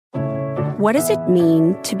what does it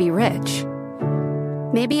mean to be rich?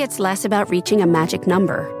 Maybe it's less about reaching a magic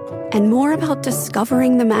number and more about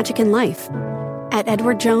discovering the magic in life. At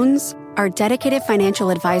Edward Jones, our dedicated financial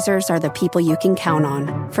advisors are the people you can count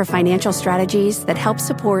on for financial strategies that help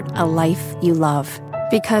support a life you love.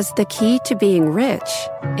 Because the key to being rich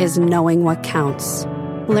is knowing what counts.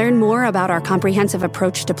 Learn more about our comprehensive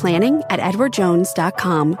approach to planning at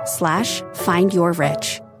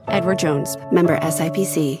edwardjones.com/findyourrich. Edward Jones, member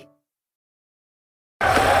SIPC.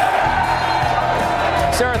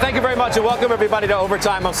 Sarah, thank you very much, and welcome everybody to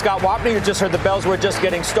Overtime. I'm Scott Wapner. You just heard the bells. We're just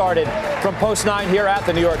getting started from Post 9 here at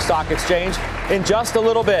the New York Stock Exchange. In just a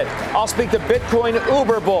little bit, I'll speak to Bitcoin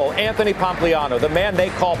Uber bull Anthony Pompliano, the man they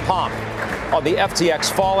call Pomp, on the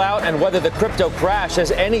FTX fallout and whether the crypto crash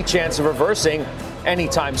has any chance of reversing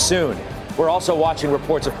anytime soon. We're also watching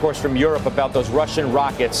reports, of course, from Europe about those Russian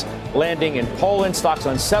rockets landing in Poland. Stocks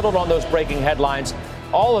unsettled on those breaking headlines.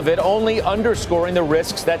 All of it only underscoring the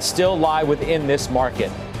risks that still lie within this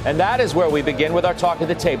market. And that is where we begin with our talk of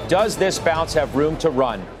the tape. Does this bounce have room to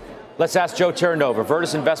run? Let's ask Joe Terranova,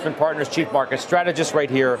 Virtus Investment Partners Chief Market Strategist, right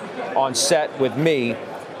here on set with me.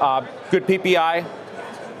 Good PPI,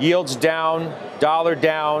 yields down, dollar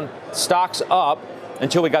down, stocks up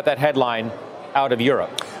until we got that headline out of Europe.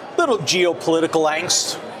 Little geopolitical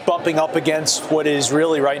angst bumping up against what is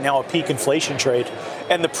really right now a peak inflation trade.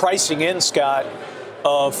 And the pricing in, Scott,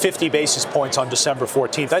 of 50 basis points on December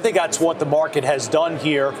 14th. I think that's what the market has done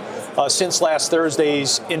here since last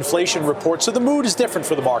Thursday's inflation report. So the mood is different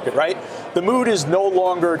for the market, right? The mood is no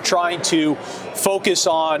longer trying to focus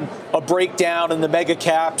on a breakdown in the mega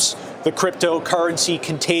caps, the cryptocurrency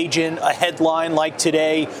contagion, a headline like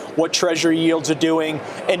today, what treasury yields are doing,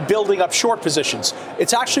 and building up short positions.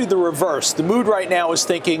 It's actually the reverse. The mood right now is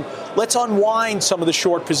thinking, let's unwind some of the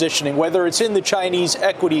short positioning, whether it's in the Chinese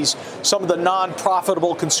equities, some of the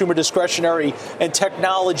non-profitable consumer discretionary and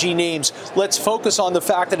technology names. Let's focus on the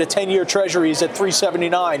fact that a 10-year treasury is at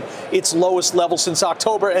 379, its lowest level since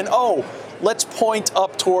October. And let's point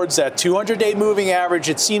up towards that 200-day moving average.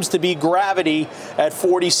 It seems to be gravity at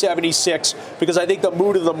 40.76 because I think the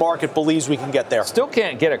mood of the market believes we can get there. Still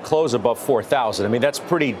can't get a close above 4,000. I mean, that's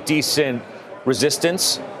pretty decent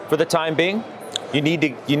resistance for the time being. You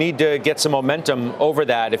need to get some momentum over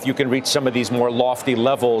that if you can reach some of these more lofty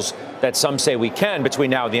levels that some say we can between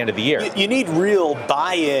now and the end of the year. You need real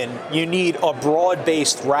buy-in. You need a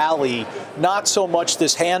broad-based rally, not so much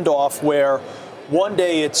this handoff where one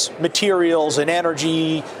day it's materials and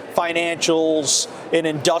energy, financials and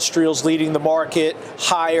industrials leading the market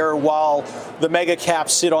higher while the mega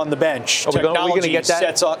caps sit on the bench. Technology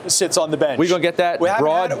sits on the bench. We're going to get that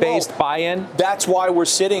broad-based buy-in? That's why we're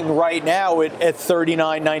sitting right now at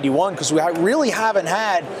 39.91 because we really haven't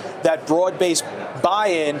had that broad-based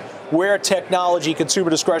buy-in where technology, consumer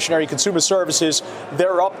discretionary, consumer services,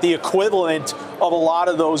 they're up the equivalent of a lot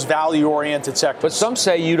of those value-oriented sectors. But some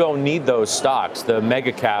say you don't need those stocks, the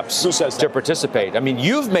mega caps, to participate. I mean,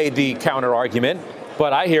 you've made the counter-argument,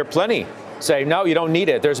 but I hear plenty say, no, you don't need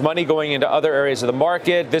it. There's money going into other areas of the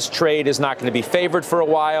market. This trade is not going to be favored for a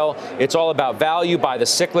while. It's all about value. Buy the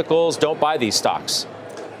cyclicals. Don't buy these stocks.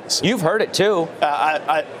 You've heard it, too,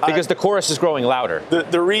 because the chorus is growing louder.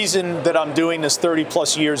 The reason that I'm doing this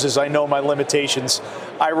 30-plus years is I know my limitations.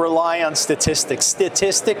 I rely on statistics.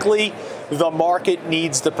 Statistically, the market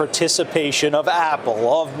needs the participation of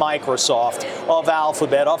Apple, of Microsoft, of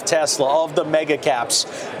Alphabet, of Tesla, of the mega caps.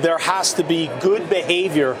 There has to be good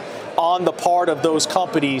behavior on the part of those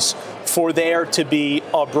companies for there to be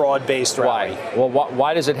a broad-based rally. Why? Well,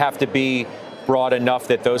 why does it have to be broad enough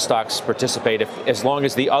that those stocks participate as long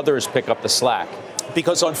as the others pick up the slack?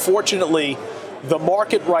 Because unfortunately, the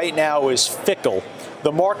market right now is fickle.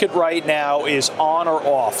 The market right now is on or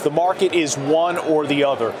off. The market is one or the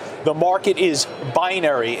other. The market is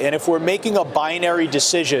binary. And if we're making a binary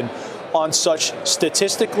decision on such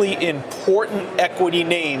statistically important equity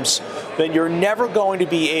names, then you're never going to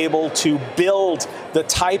be able to build the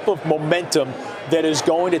type of momentum that is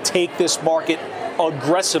going to take this market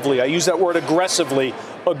aggressively. I use that word aggressively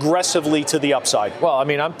to the upside. Well, I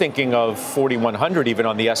mean, I'm thinking of 4,100 even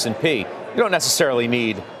on the S&P. You don't necessarily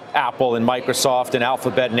need Apple and Microsoft and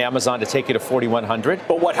Alphabet and Amazon to take you to 4,100.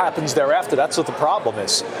 But what happens thereafter? That's what the problem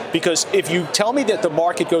is. Because if you tell me that the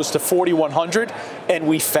market goes to 4,100 and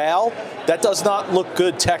we fail, that does not look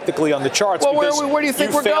good technically on the charts. Well, where do you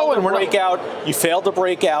think we're going? You failed to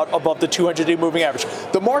break out above the 200-day moving average.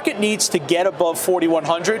 The market needs to get above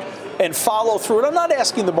 4,100 and follow through. And I'm not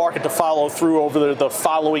asking the market to follow through over the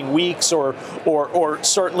following weeks or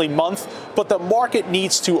certainly month, but the market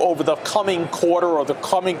needs to, over the coming quarter or the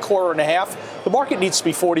coming quarter and a half, the market needs to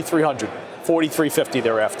be 4,300, 4,350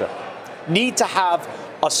 thereafter. need to have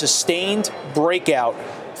a sustained breakout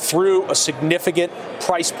through a significant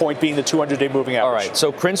price point being the 200-day moving average. All right,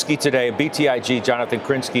 so Krinsky today, BTIG, Jonathan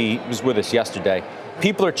Krinsky was with us yesterday.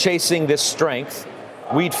 People are chasing this strength.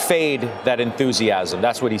 We'd fade that enthusiasm.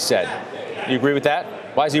 That's what he said. You agree with that?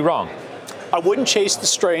 Why is he wrong? I wouldn't chase the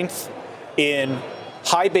strength in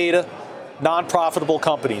high beta, non-profitable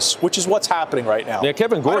companies, which is what's happening right now. Yeah,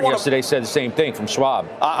 Kevin Gordon yesterday said the same thing from Schwab.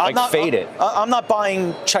 Fade it. I'm not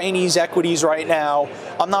buying Chinese equities right now.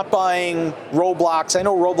 I'm not buying Roblox. I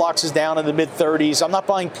know Roblox is down in the mid-30s. I'm not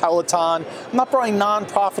buying Peloton. I'm not buying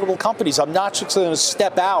non-profitable companies. I'm not just going to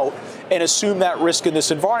step out and assume that risk in this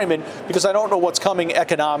environment because I don't know what's coming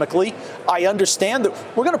economically. I understand that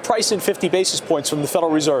we're going to price in 50 basis points from the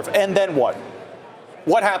Federal Reserve. And then what?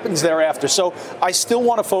 What happens thereafter? So I still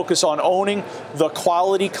want to focus on owning the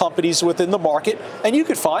quality companies within the market, and you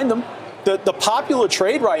could find them. The popular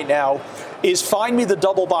trade right now is find me the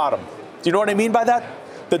double bottom. Do you know what I mean by that?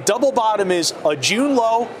 The double bottom is a June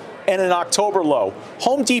low and an October low.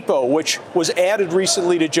 Home Depot, which was added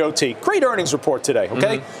recently to Joe T. Great earnings report today,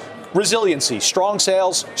 okay? Mm-hmm. Resiliency, strong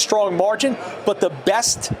sales, strong margin, but the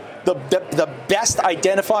best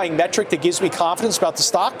identifying metric that gives me confidence about the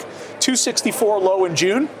stock, 264 low in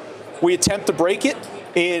June. We attempt to break it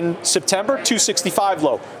in September, 265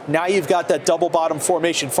 low. Now you've got that double bottom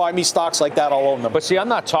formation. Find me stocks like that, I'll own them. But see, I'm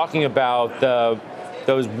not talking about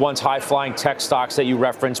those once high-flying tech stocks that you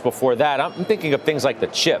referenced before that. I'm thinking of things like the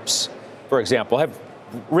chips, for example, have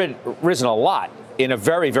risen a lot in a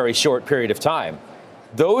very, very short period of time.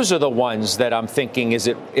 Those are the ones that I'm thinking, is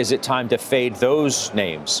it time to fade those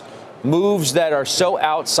names? Moves that are so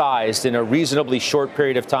outsized in a reasonably short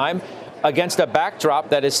period of time against a backdrop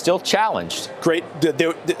that is still challenged. Great.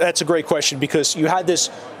 That's a great question because you had this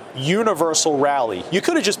universal rally. You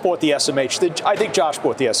could have just bought the SMH. I think Josh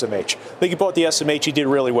bought the SMH. I think he bought the SMH. He did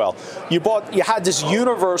really well. You had this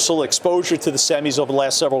universal exposure to the semis over the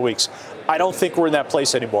last several weeks. I don't think we're in that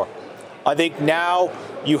place anymore. I think now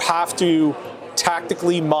you have to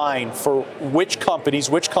tactically mine for which companies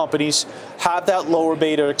have that lower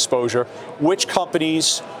beta exposure, which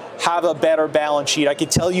companies have a better balance sheet. I can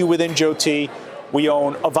tell you within Joe T, we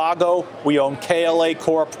own Avago, we own KLA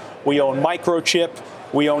Corp, we own Microchip,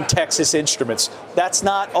 we own Texas Instruments. That's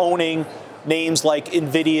not owning names like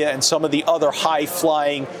NVIDIA and some of the other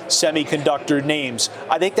high-flying semiconductor names.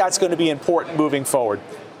 I think that's going to be important moving forward.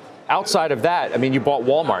 Outside of that, I mean, you bought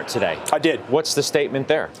Walmart today. I did. What's the statement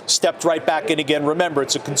there? Stepped right back in again. Remember,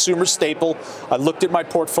 it's a consumer staple. I looked at my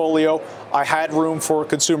portfolio. I had room for a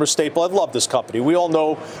consumer staple. I love this company. We all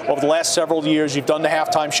know over the last several years, you've done the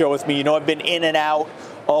halftime show with me. You know I've been in and out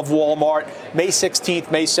of Walmart. May 16th,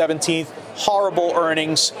 May 17th, horrible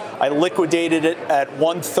earnings. I liquidated it at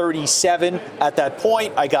 137 at that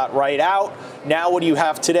point. I got right out. Now what do you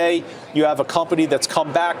have today? You have a company that's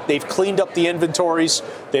come back. They've cleaned up the inventories.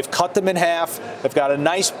 They've cut them in half. They've got a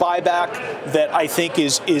nice buyback that I think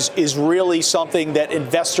is really something that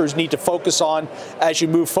investors need to focus on as you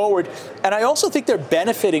move forward. And I also think they're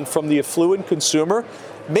benefiting from the affluent consumer,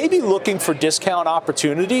 maybe looking for discount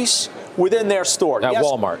opportunities within their store. At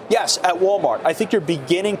Walmart. Yes, at Walmart. I think you're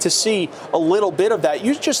beginning to see a little bit of that.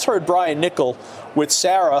 You just heard Brian Niccol with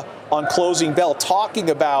Sarah on Closing Bell talking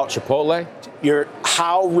about Chipotle.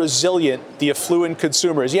 How resilient the affluent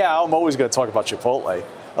consumer is. Yeah, I'm always going to talk about Chipotle.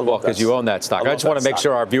 Well, because you own that stock. I just want to make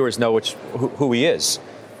sure our viewers know who he is.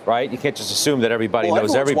 Right? You can't just assume that everybody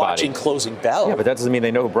knows everybody. Watching Closing Bell. Yeah, but that doesn't mean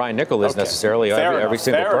they know who Brian Niccol is necessarily, every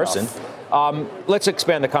single person. Let's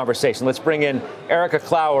expand the conversation. Let's bring in Erica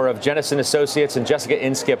Clower of Jennison Associates and Jessica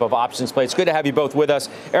Inskip of Options Play. It's good to have you both with us.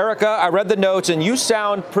 Erica, I read the notes, and you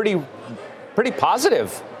sound pretty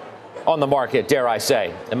positive on the market, dare I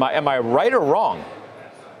say. Am I right or wrong?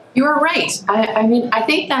 You are right. I mean, I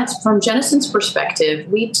think that's from Jennison's perspective,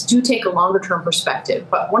 we do take a longer term perspective.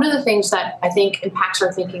 But one of the things that I think impacts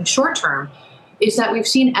our thinking short term is that we've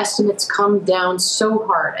seen estimates come down so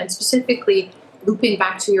hard. And specifically, looping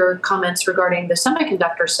back to your comments regarding the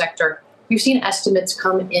semiconductor sector, we've seen estimates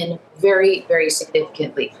come in very, very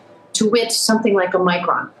significantly. To wit, something like a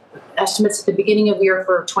Micron. Estimates at the beginning of the year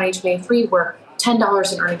for 2023 were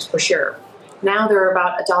 $10 in earnings per share. Now they're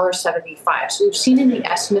about $1.75. So we've seen the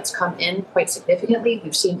estimates come in quite significantly.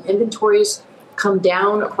 We've seen inventories come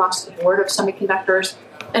down across the board of semiconductors.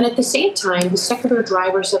 And at the same time, the secular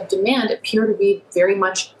drivers of demand appear to be very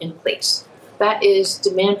much in place. That is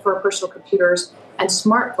demand for personal computers and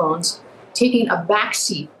smartphones taking a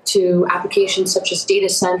backseat to applications such as data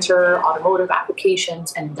center, automotive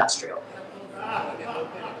applications, and industrial.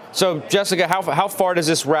 So, Jessica, how far does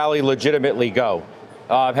this rally legitimately go?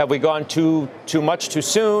 Have we gone too much too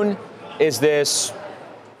soon? Is this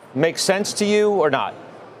make sense to you or not?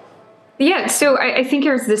 Yeah, so I think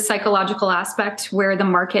there's this psychological aspect where the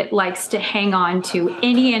market likes to hang on to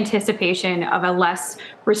any anticipation of a less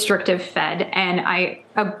restrictive Fed. And I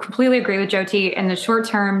completely agree with Jyoti. In the short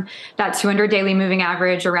term, that 200 daily moving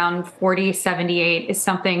average around 40.78 is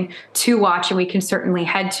something to watch, and we can certainly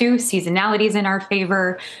head to. Seasonality is in our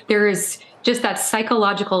favor. There is just that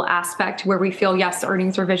psychological aspect where we feel, yes,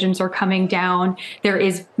 earnings revisions are coming down. There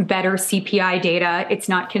is better CPI data. It's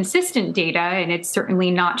not consistent data, and it's certainly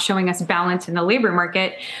not showing us balance in the labor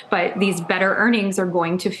market, but these better earnings are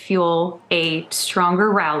going to fuel a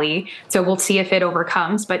stronger rally. So we'll see if it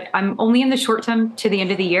overcomes, but I'm only in the short term to the end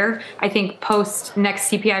of the year. I think post next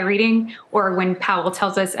CPI reading, or when Powell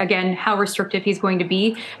tells us again how restrictive he's going to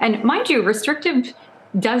be, and mind you, restrictive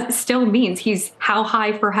still means he's how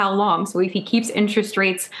high for how long. So if he keeps interest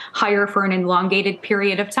rates higher for an elongated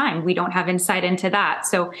period of time, we don't have insight into that.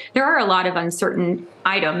 So there are a lot of uncertain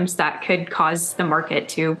items that could cause the market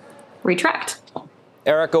to retract.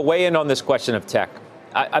 Erica, weigh in on this question of tech.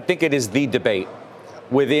 I think it is the debate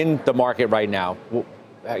within the market right now.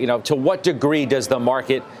 You know, to what degree does the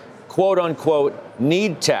market, quote unquote,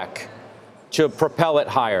 need tech to propel it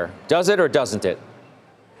higher? Does it or doesn't it?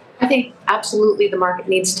 I think absolutely the market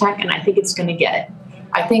needs tech, and I think it's going to get it.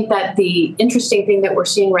 I think that the interesting thing that we're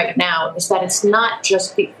seeing right now is that it's not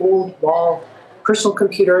just the old wall personal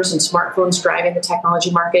computers and smartphones driving the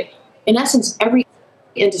technology market. In essence, every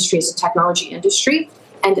industry is a technology industry,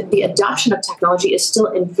 and the adoption of technology is still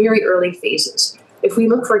in very early phases. If we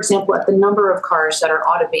look, for example, at the number of cars that are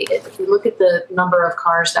automated, if we look at the number of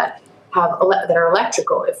cars that are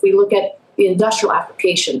electrical, if we look at the industrial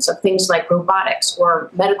applications of things like robotics or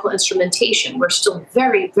medical instrumentation, we're still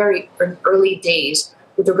very, very early days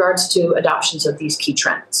with regards to adoptions of these key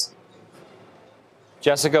trends.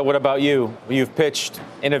 Jessica, what about you? You've pitched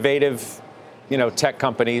innovative, tech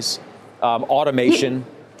companies. Automation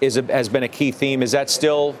has been a key theme. Is that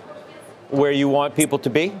still where you want people to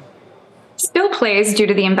be? Still plays due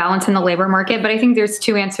to the imbalance in the labor market, but I think there's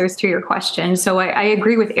two answers to your question. So I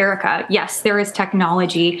agree with Erica. Yes, there is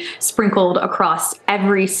technology sprinkled across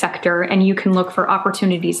every sector, and you can look for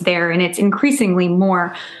opportunities there, and it's increasingly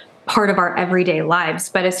more part of our everyday lives.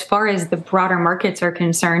 But as far as the broader markets are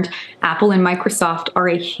concerned, Apple and Microsoft are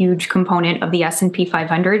a huge component of the S&P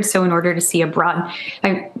 500. So in order to see a broad,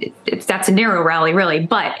 that's a narrow rally really,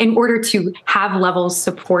 but in order to have levels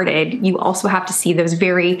supported, you also have to see those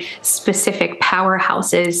very specific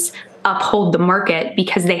powerhouses uphold the market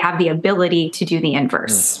because they have the ability to do the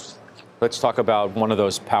inverse. Let's talk about one of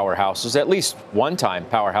those powerhouses, at least one time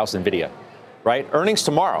powerhouse, NVIDIA. Right? Earnings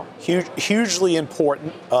tomorrow. Hugely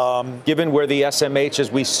important. Given where the SMH,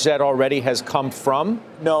 as we said already, has come from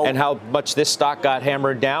and how much this stock got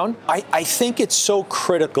hammered down? I think it's so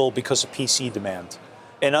critical because of PC demand.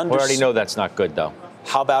 And we already know that's not good, though.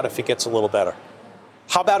 How about if it gets a little better?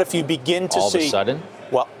 How about if you begin to see... All of a sudden?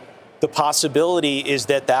 Well, the possibility is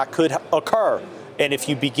that could occur. And if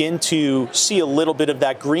you begin to see a little bit of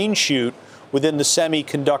that green shoot within the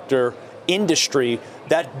semiconductor industry,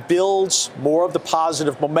 that builds more of the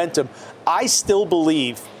positive momentum. I still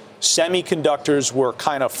believe semiconductors were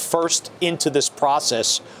kind of first into this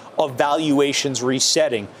process of valuations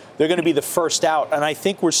resetting. They're going to be the first out, and I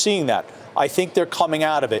think we're seeing that. I think they're coming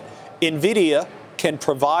out of it. NVIDIA can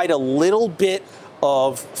provide a little bit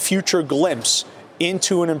of future glimpse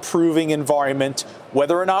into an improving environment.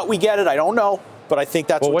 Whether or not we get it, I don't know, but I think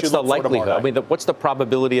that's what you look for tomorrow. What's the likelihood? I mean, what's the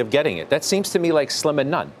probability of getting it? That seems to me like slim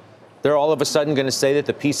and none. They're all of a sudden going to say that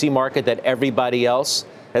the PC market that everybody else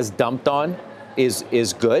has dumped on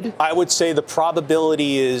is good? I would say the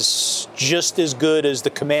probability is just as good as the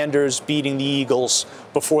Commanders beating the Eagles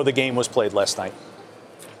before the game was played last night.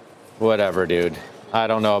 Whatever, dude. I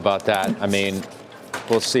don't know about that. I mean,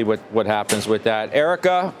 we'll see what happens with that.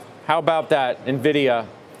 Erica, how about that? NVIDIA,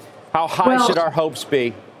 how high should our hopes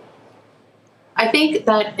be? I think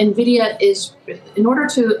that NVIDIA is, in order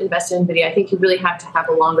to invest in NVIDIA, I think you really have to have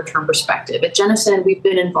a longer term perspective. At Jennison, we've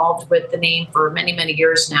been involved with the name for many, many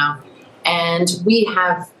years now. And we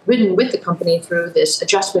have ridden with the company through this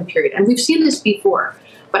adjustment period. And we've seen this before.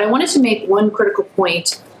 But I wanted to make one critical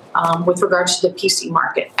point with regards to the PC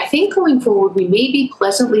market. I think going forward, we may be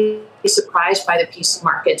pleasantly surprised by the PC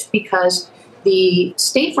market because the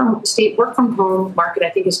state work from home market, I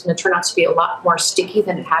think, is going to turn out to be a lot more sticky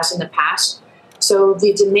than it has in the past. So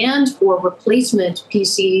the demand for replacement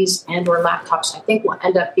PCs and or laptops, I think, will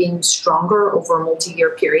end up being stronger over a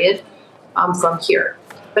multi-year period from here.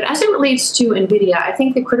 But as it relates to NVIDIA, I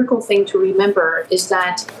think the critical thing to remember is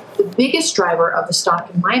that the biggest driver of the stock,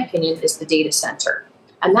 in my opinion, is the data center.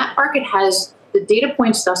 And that market has the data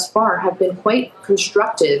points thus far have been quite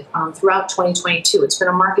constructive throughout 2022. It's been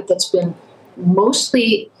a market that's been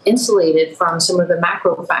mostly insulated from some of the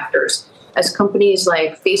macro factors as companies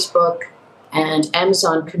like Facebook and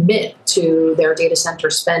Amazon commit to their data center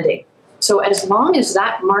spending. So as long as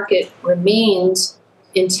that market remains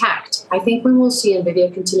intact, I think we will see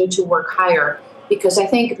NVIDIA continue to work higher, because I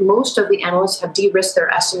think most of the analysts have de-risked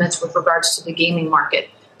their estimates with regards to the gaming market.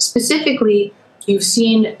 Specifically, you've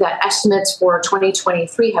seen that estimates for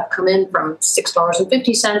 2023 have come in from $6.50,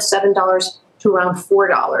 $7 to around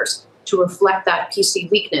 $4 to reflect that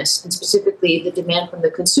PC weakness, and specifically the demand from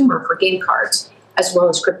the consumer for game cards, as well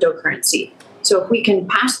as cryptocurrency. So if we can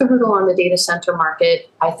pass the hurdle on the data center market,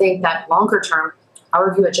 I think that longer term,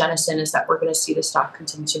 our view at Jennison is that we're going to see the stock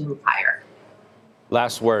continue to move higher.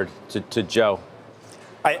 Last word to Joe.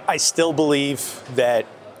 I still believe that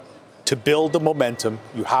to build the momentum,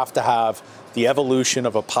 you have to have the evolution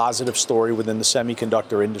of a positive story within the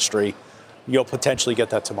semiconductor industry. You'll potentially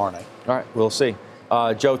get that tomorrow night. All right, we'll see.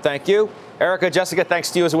 Joe, thank you. Erica, Jessica,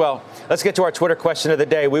 thanks to you as well. Let's get to our Twitter question of the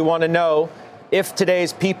day. We want to know if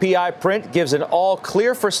today's PPI print gives an all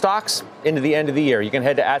clear for stocks into the end of the year. You can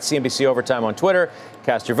head to @CNBC Overtime on Twitter,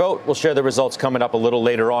 cast your vote. We'll share the results coming up a little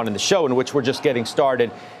later on in the show, in which we're just getting started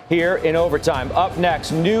here in Overtime. Up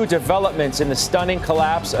next, new developments in the stunning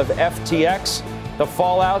collapse of FTX, the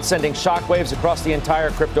fallout sending shockwaves across the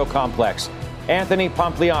entire crypto complex. Anthony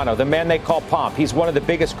Pompliano, the man they call Pomp, he's one of the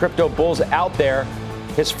biggest crypto bulls out there.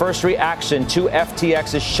 His first reaction to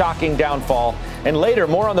FTX's shocking downfall. And later,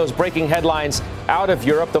 more on those breaking headlines out of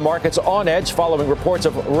Europe. The market's on edge following reports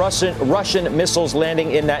of Russian missiles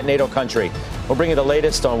landing in that NATO country. We'll bring you the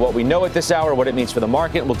latest on what we know at this hour, what it means for the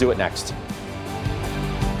market. We'll do it next.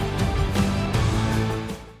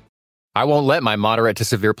 I won't let my moderate to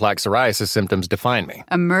severe plaque psoriasis symptoms define me.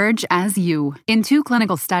 Emerge as you. In 2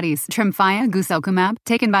 clinical studies, Tremfya guselkumab,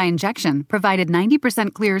 taken by injection, provided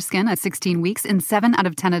 90% clearer skin at 16 weeks in 7 out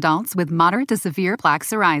of 10 adults with moderate to severe plaque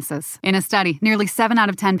psoriasis. In a study, nearly 7 out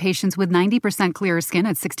of 10 patients with 90% clearer skin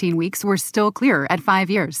at 16 weeks were still clearer at 5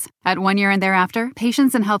 years. At 1 year and thereafter,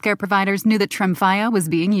 patients and healthcare providers knew that Tremfya was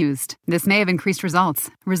being used. This may have increased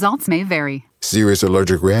results. Results may vary. Serious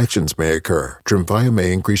allergic reactions may occur. Tremfya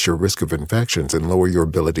may increase your risk of infections and lower your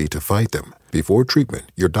ability to fight them. Before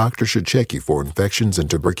treatment, your doctor should check you for infections and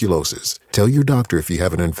tuberculosis. Tell your doctor if you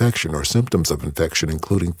have an infection or symptoms of infection,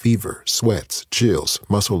 including fever, sweats, chills,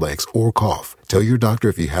 muscle aches, or cough. Tell your doctor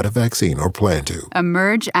if you had a vaccine or plan to.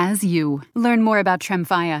 Emerge as you. Learn more about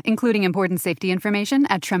Tremfya, including important safety information,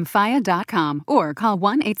 at tremfya.com or call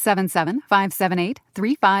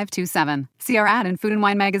 1-877-578-3527. See our ad in Food and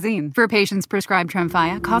Wine magazine. For patients prescribed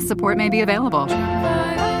Tremfya, cost support may be available.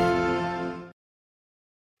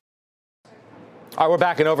 All right, we're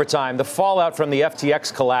back in Overtime. The fallout from the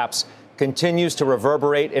FTX collapse continues to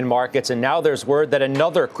reverberate in markets, and now there's word that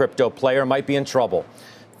another crypto player might be in trouble.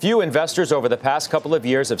 Few investors over the past couple of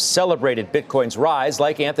years have celebrated Bitcoin's rise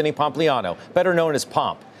like Anthony Pompliano, better known as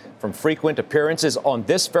Pomp. From frequent appearances on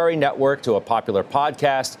this very network to a popular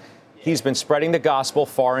podcast, he's been spreading the gospel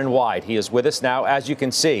far and wide. He is with us now, as you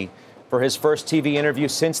can see, for his first TV interview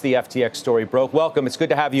since the FTX story broke. Welcome. It's good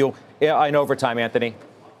to have you in Overtime, Anthony.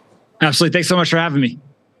 Absolutely. Thanks so much for having me.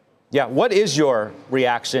 Yeah. What is your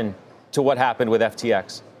reaction to what happened with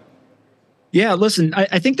FTX? Yeah, listen,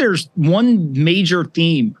 I think there's one major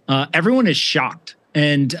theme. Everyone is shocked.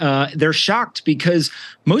 And they're shocked because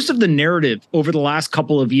most of the narrative over the last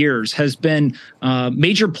couple of years has been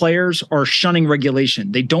major players are shunning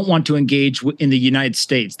regulation. They don't want to engage in the United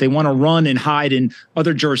States. They want to run and hide in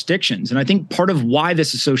other jurisdictions. And I think part of why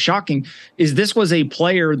this is so shocking is this was a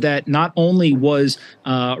player that not only was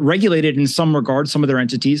regulated in some regards, some of their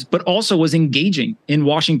entities, but also was engaging in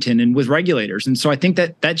Washington and with regulators. And so I think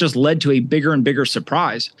that that just led to a bigger and bigger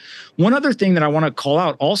surprise. One other thing that I want to call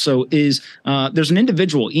out also is there's an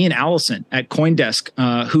individual, Ian Allison at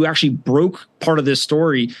CoinDesk, who actually broke part of this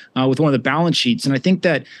story with one of the balance sheets. And I think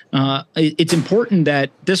that it's important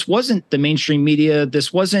that this wasn't the mainstream media.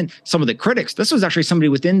 This wasn't some of the critics. This was actually somebody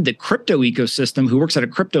within the crypto ecosystem who works at a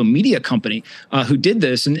crypto media company who did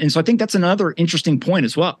this. And so I think that's another interesting point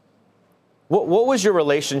as well. What was your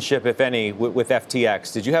relationship, if any, with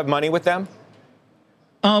FTX? Did you have money with them?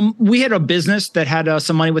 We had a business that had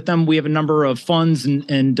some money with them. We have a number of funds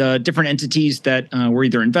and different entities that were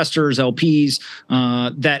either investors, LPs,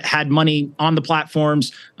 that had money on the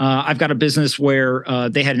platforms. I've got a business where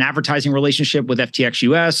they had an advertising relationship with FTX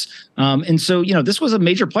US. And so, you know, this was a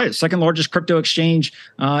major player, the second largest crypto exchange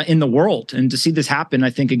in the world. And to see this happen,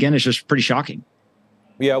 I think, again, is just pretty shocking.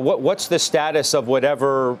 Yeah, what's the status of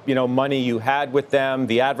whatever, money you had with them,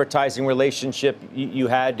 the advertising relationship you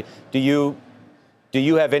had? Do you Do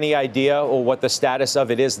you have any idea or what the status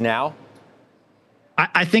of it is now?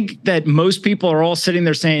 I think that most people are all sitting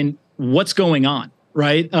there saying, what's going on?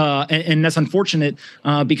 Right. And that's unfortunate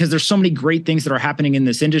because there's so many great things that are happening in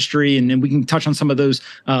this industry. And we can touch on some of those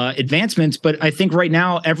advancements. But I think right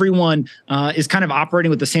now, everyone is kind of operating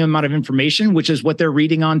with the same amount of information, which is what they're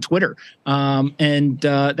reading on Twitter.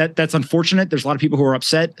 That's unfortunate. There's a lot of people who are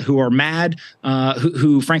upset, who are mad,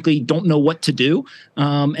 who frankly don't know what to do.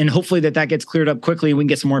 And hopefully that gets cleared up quickly and we can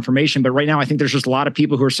get some more information. But right now, I think there's just a lot of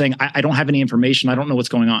people who are saying, I don't have any information. I don't know what's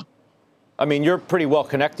going on. I mean, you're pretty well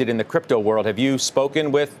connected in the crypto world. Have you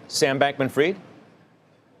spoken with Sam Bankman-Fried?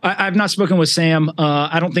 I've not spoken with Sam.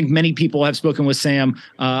 I don't think many people have spoken with Sam.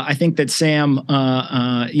 I think that Sam,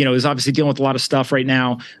 is obviously dealing with a lot of stuff right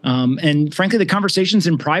now. And frankly, the conversations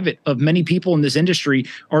in private of many people in this industry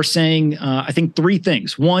are saying, I think, three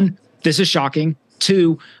things. One, this is shocking.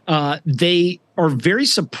 Two, they are very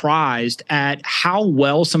surprised at how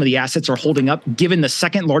well some of the assets are holding up, given the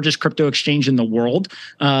second largest crypto exchange in the world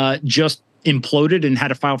just imploded and had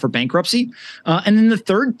to file for bankruptcy. And then the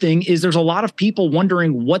third thing is there's a lot of people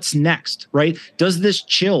wondering what's next, right? Does this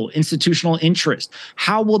chill institutional interest?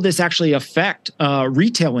 How will this actually affect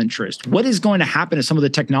retail interest? What is going to happen to some of the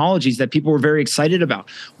technologies that people were very excited about?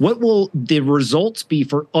 What will the results be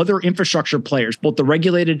for other infrastructure players, both the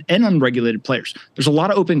regulated and unregulated players? There's a lot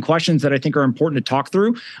of open questions that I think are important to talk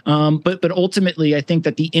through. But ultimately, I think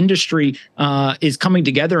that the industry is coming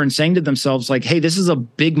together and saying to themselves, like, hey, this is a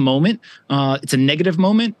big moment. It's a negative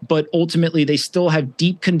moment, but ultimately they still have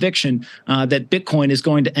deep conviction that Bitcoin is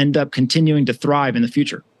going to end up continuing to thrive in the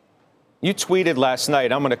future. You tweeted last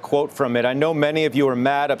night, I'm going to quote from it. I know many of you are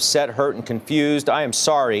mad, upset, hurt, and confused. I am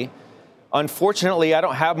sorry. Unfortunately, I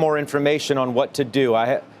don't have more information on what to do. I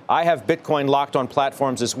have Bitcoin locked on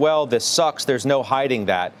platforms as well. This sucks. There's no hiding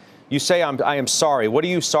that. You say I am sorry. What are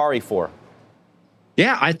you sorry for?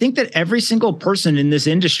 Yeah, I think that every single person in this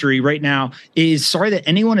industry right now is sorry that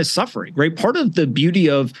anyone is suffering, right? Part of the beauty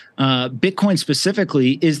of Bitcoin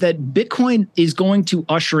specifically is that Bitcoin is going to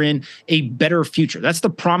usher in a better future. That's the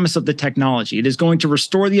promise of the technology. It is going to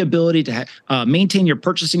restore the ability to maintain your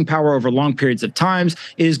purchasing power over long periods of times.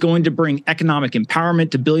 It is going to bring economic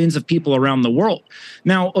empowerment to billions of people around the world.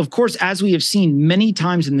 Now, of course, as we have seen many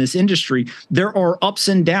times in this industry, there are ups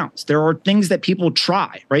and downs. There are things that people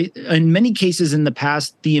try, right? In many cases in the past,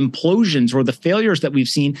 the implosions or the failures that we've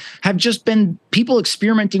seen have just been people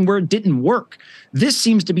experimenting where it didn't work. This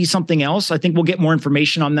seems to be something else. I think we'll get more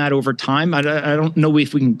information on that over time. I don't know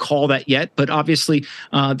if we can call that yet, but obviously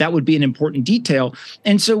that would be an important detail.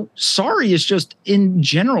 And so sorry is just in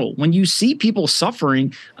general, when you see people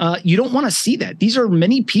suffering, you don't want to see that. These are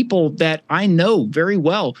many people that I know very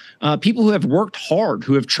well, people who have worked hard,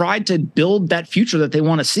 who have tried to build that future that they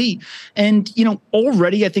want to see. And,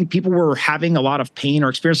 already I think people were having a lot of pain or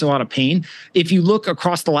experiencing a lot of pain. If you look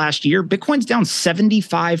across the last year, Bitcoin's down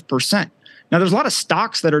 75%. Now, there's a lot of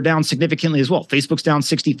stocks that are down significantly as well. Facebook's down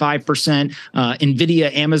 65%,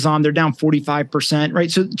 NVIDIA, Amazon, they're down 45%,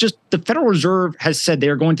 right? So just the Federal Reserve has said they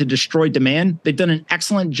are going to destroy demand. They've done an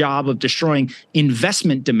excellent job of destroying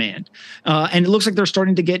investment demand. And it looks like they're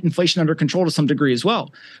starting to get inflation under control to some degree as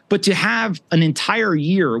well. But to have an entire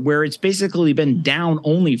year where it's basically been down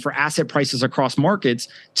only for asset prices across markets,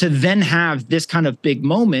 to then have this kind of big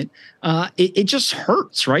moment, it just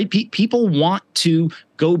hurts, right? People want to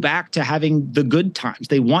go back to having the good times.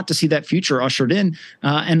 They want to see that future ushered in.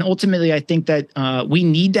 And ultimately, I think that we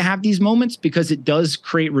need to have these moments because it does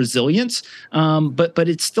create resilience. But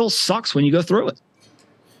it still sucks when you go through it.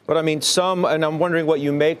 But I mean, and I'm wondering what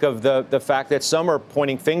you make of the fact that some are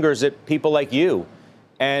pointing fingers at people like you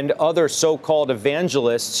and other so-called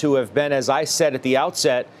evangelists who have been, as I said at the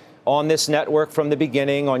outset, on this network from the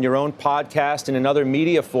beginning, on your own podcast and in other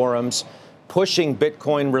media forums, pushing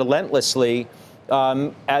Bitcoin relentlessly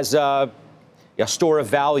as a store of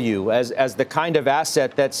value, as the kind of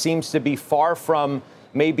asset that seems to be far from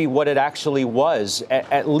maybe what it actually was,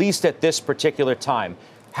 at least at this particular time.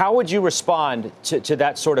 How would you respond to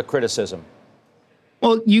that sort of criticism?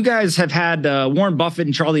 Well, you guys have had Warren Buffett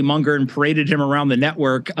and Charlie Munger and paraded him around the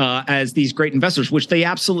network as these great investors, which they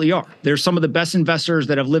absolutely are. They're some of the best investors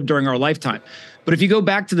that have lived during our lifetime. But if you go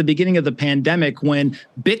back to the beginning of the pandemic, when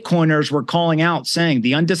Bitcoiners were calling out saying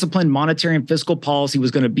the undisciplined monetary and fiscal policy was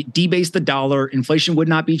going to debase the dollar, inflation would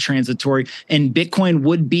not be transitory, and Bitcoin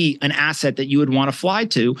would be an asset that you would want to fly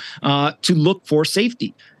to look for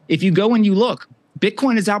safety. If you go and you look,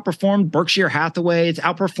 Bitcoin has outperformed Berkshire Hathaway. It's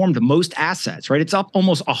outperformed most assets, right? It's up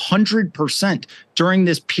almost 100% during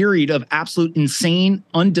this period of absolute insane,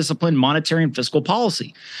 undisciplined monetary and fiscal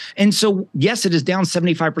policy. And so, yes, it is down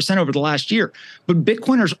 75% over the last year, but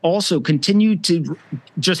Bitcoiners also continue to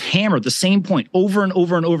just hammer the same point over and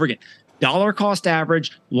over and over again. Dollar cost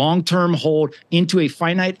average, long-term hold into a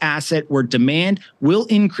finite asset where demand will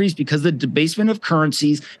increase because of the debasement of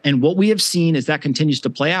currencies. And what we have seen is that continues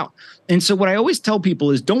to play out. And so what I always tell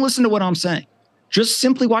people is don't listen to what I'm saying. Just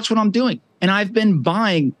simply watch what I'm doing. And I've been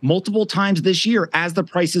buying multiple times this year as the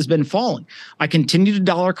price has been falling. I continue to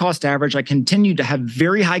dollar cost average. I continue to have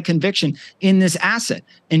very high conviction in this asset.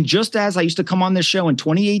 And just as I used to come on this show in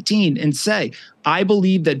 2018 and say, I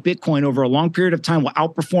believe that Bitcoin over a long period of time will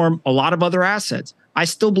outperform a lot of other assets, I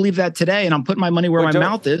still believe that today. And I'm putting my money where my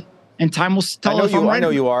mouth is. And time will tell if I'm right. I know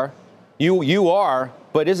you are. You are.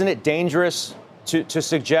 But isn't it dangerous to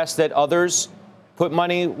suggest that others put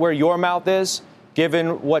money where your mouth is?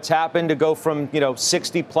 Given what's happened to go from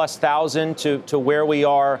 60,000+ to where we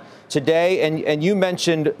are today. And you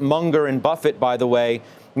mentioned Munger and Buffett, by the way.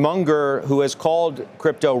 Munger, who has called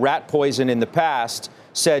crypto rat poison in the past,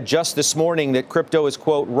 said just this morning that crypto is,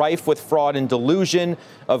 quote, rife with fraud and delusion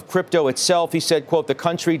of crypto itself. He said, quote, the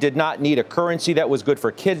country did not need a currency that was good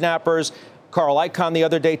for kidnappers. Carl Icahn the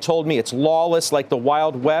other day told me it's lawless like the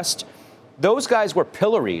Wild West. Those guys were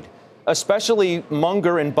pilloried, especially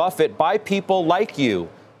Munger and Buffett, by people like you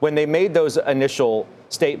when they made those initial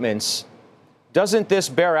statements. Doesn't this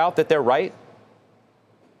bear out that they're right?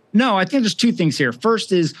 No, I think there's two things here.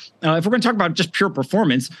 First is, if we're going to talk about just pure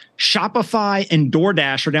performance, Shopify and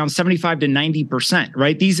DoorDash are down 75 to 90%,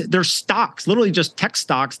 right? They're stocks, literally just tech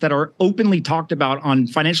stocks that are openly talked about on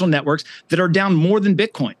financial networks that are down more than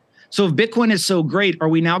Bitcoin. So if Bitcoin is so great, are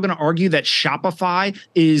we now going to argue that Shopify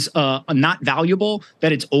is not valuable,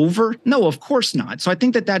 that it's over? No, of course not. So I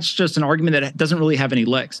think that that's just an argument that doesn't really have any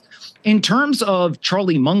legs. In terms of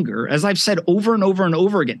Charlie Munger, as I've said over and over and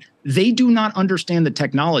over again, they do not understand the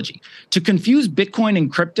technology. To confuse Bitcoin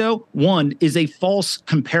and crypto, one, is a false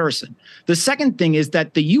comparison. The second thing is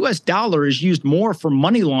that the US dollar is used more for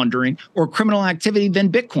money laundering or criminal activity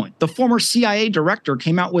than Bitcoin. The former CIA director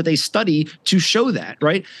came out with a study to show that,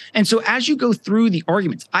 right? And so as you go through the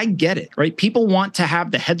arguments, I get it, right? People want to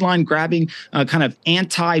have the headline grabbing kind of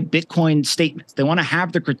anti-Bitcoin statements. They want to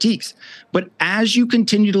have the critiques. But as you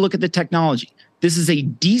continue to look at the technology, this is a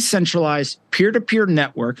decentralized peer-to-peer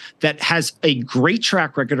network that has a great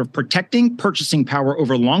track record of protecting purchasing power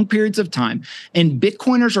over long periods of time. And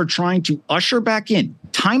Bitcoiners are trying to usher back in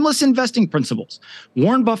timeless investing principles.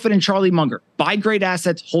 Warren Buffett and Charlie Munger, buy great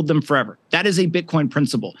assets, hold them forever. That is a Bitcoin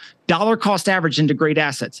principle. Dollar cost average into great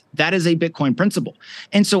assets. That is a Bitcoin principle.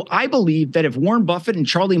 And so I believe that if Warren Buffett and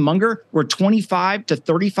Charlie Munger were 25 to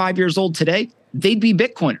 35 years old today, they'd be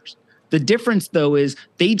Bitcoiners. The difference, though, is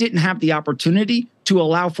they didn't have the opportunity to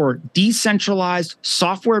allow for decentralized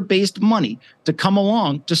software-based money to come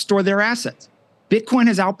along to store their assets. Bitcoin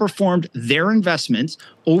has outperformed their investments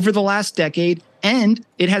over the last decade, and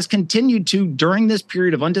it has continued to during this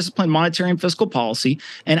period of undisciplined monetary and fiscal policy.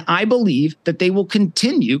 And I believe that they will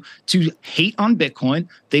continue to hate on Bitcoin.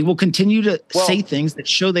 They will continue to say things that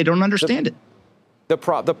show they don't understand it. The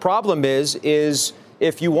problem is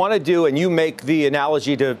if you want to do, and you make the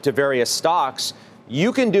analogy to various stocks,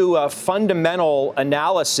 you can do a fundamental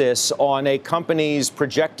analysis on a company's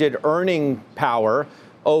projected earning power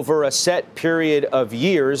over a set period of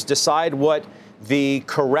years, decide what the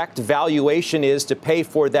correct valuation is to pay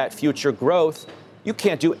for that future growth. You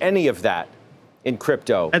can't do any of that in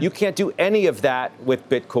crypto. You can't do any of that with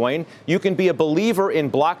Bitcoin. You can be a believer in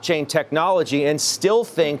blockchain technology and still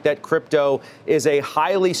think that crypto is a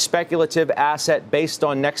highly speculative asset based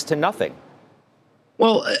on next to nothing.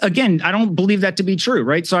 Well, again, I don't believe that to be true,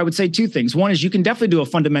 right? So I would say two things. One is you can definitely do a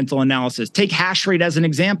fundamental analysis. Take hash rate as an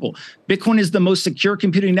example. Bitcoin is the most secure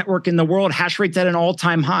computing network in the world. Hash rate's at an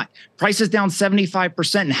all-time high. Price is down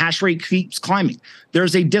 75% and hash rate keeps climbing.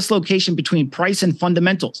 There's a dislocation between price and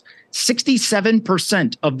fundamentals.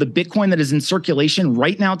 67% of the Bitcoin that is in circulation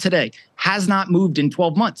right now today has not moved in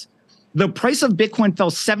 12 months. The price of Bitcoin fell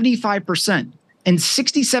 75% and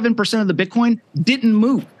 67% of the Bitcoin didn't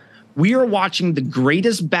move. We are watching the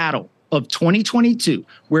greatest battle of 2022,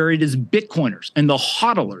 where it is Bitcoiners and the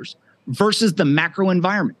hodlers versus the macro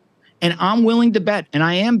environment. And I'm willing to bet, and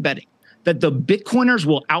I am betting, that the Bitcoiners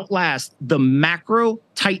will outlast the macro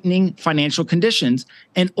tightening financial conditions.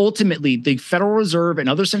 And ultimately, the Federal Reserve and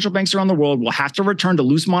other central banks around the world will have to return to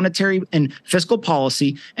loose monetary and fiscal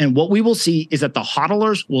policy. And what we will see is that the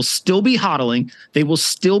hodlers will still be hodling. They will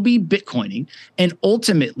still be Bitcoining. And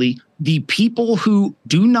ultimately, the people who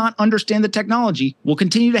do not understand the technology will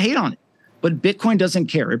continue to hate on it. But Bitcoin doesn't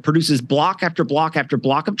care. It produces block after block after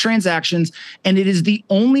block of transactions. And it is the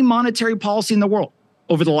only monetary policy in the world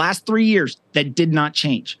over the last 3 years that did not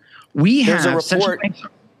change. There's a report.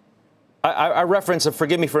 I reference,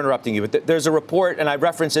 forgive me for interrupting you, but there's a report, and I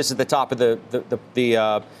reference this at the top of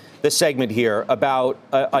the segment here, about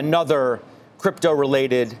another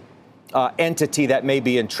crypto-related entity that may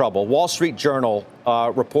be in trouble. Wall Street Journal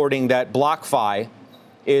reporting that BlockFi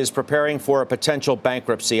is preparing for a potential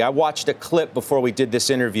bankruptcy. I watched a clip before we did this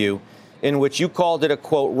interview in which you called it a,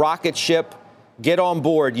 quote, rocket ship. Get on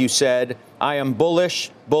board, you said. I am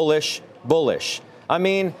bullish, bullish, bullish. I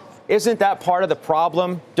mean, isn't that part of the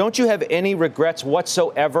problem? Don't you have any regrets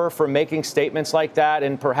whatsoever for making statements like that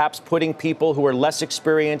and perhaps putting people who are less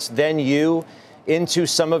experienced than you into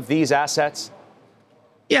some of these assets?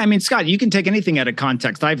 Yeah, I mean, Scott, you can take anything out of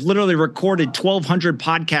context. I've literally recorded 1,200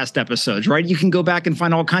 podcast episodes, right? You can go back and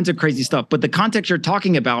find all kinds of crazy stuff. But the context you're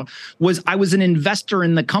talking about was I was an investor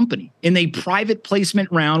in the company in a private placement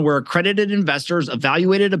round where accredited investors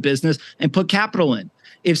evaluated a business and put capital in.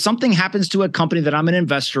 If something happens to a company that I'm an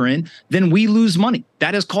investor in, then we lose money.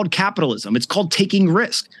 That is called capitalism. It's called taking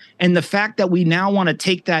risk. And the fact that we now want to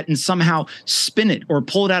take that and somehow spin it or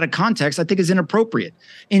pull it out of context, I think is inappropriate.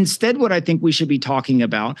 Instead, what I think we should be talking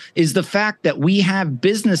about is the fact that we have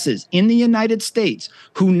businesses in the United States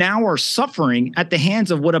who now are suffering at the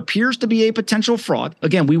hands of what appears to be a potential fraud.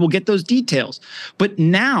 Again, we will get those details. But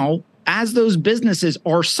now, as those businesses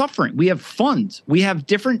are suffering, we have funds, we have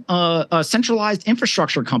different centralized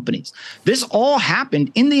infrastructure companies. This all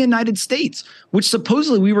happened in the United States, which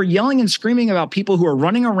supposedly we were yelling and screaming about people who are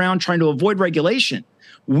running around trying to avoid regulation.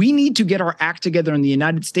 We need to get our act together in the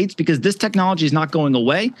United States because this technology is not going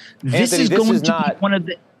away. This is going to be one of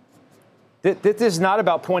the... This is not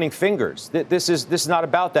about pointing fingers. This is not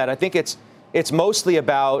about that. I think it's mostly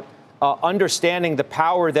about understanding the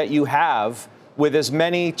power that you have with as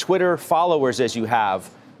many Twitter followers as you have,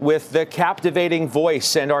 with the captivating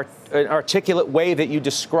voice and articulate way that you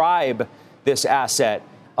describe this asset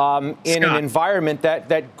in an environment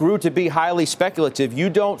that grew to be highly speculative. You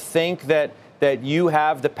don't think that you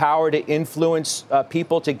have the power to influence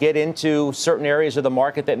people to get into certain areas of the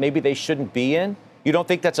market that maybe they shouldn't be in? You don't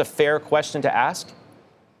think that's a fair question to ask?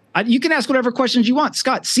 You can ask whatever questions you want.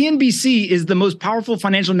 Scott, CNBC is the most powerful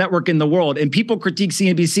financial network in the world, and people critique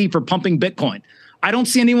CNBC for pumping Bitcoin. I don't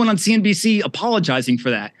see anyone on CNBC apologizing for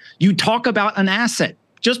that. You talk about an asset.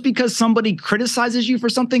 Just because somebody criticizes you for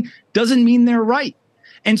something doesn't mean they're right.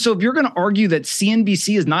 And so if you're going to argue that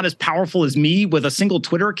CNBC is not as powerful as me with a single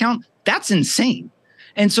Twitter account, that's insane.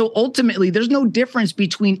 And so ultimately, there's no difference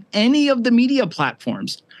between any of the media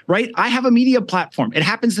platforms. Right? I have a media platform. It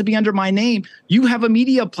happens to be under my name. You have a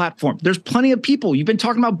media platform. There's plenty of people. You've been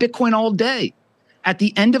talking about Bitcoin all day. At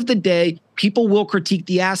the end of the day, people will critique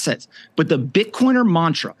the assets. But the Bitcoiner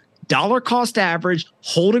mantra, dollar cost average,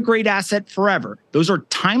 hold a great asset forever. Those are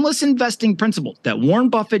timeless investing principles that Warren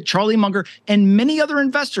Buffett, Charlie Munger, and many other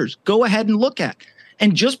investors go ahead and look at.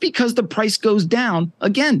 And just because the price goes down,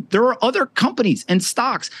 again, there are other companies and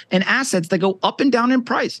stocks and assets that go up and down in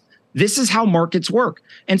price. This is how markets work.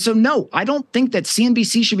 And so, no, I don't think that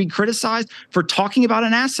CNBC should be criticized for talking about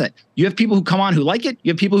an asset. You have people who come on who like it.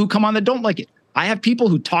 You have people who come on that don't like it. I have people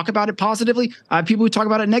who talk about it positively. I have people who talk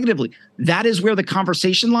about it negatively. That is where the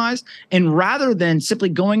conversation lies. And rather than simply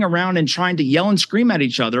going around and trying to yell and scream at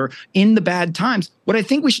each other in the bad times, what I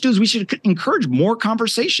think we should do is we should encourage more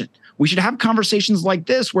conversation. We should have conversations like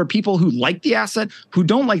this where people who like the asset, who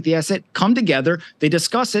don't like the asset, come together, they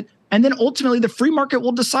discuss it, and then ultimately the free market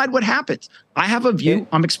will decide what happens. I have a view.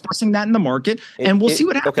 I'm expressing that in the market, and we'll see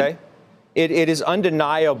what happens. Okay. It is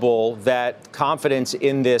undeniable that confidence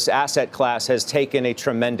in this asset class has taken a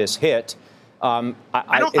tremendous hit. I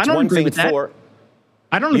don't agree with that.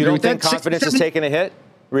 You don't think confidence has taken a hit?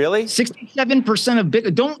 Really? 67% of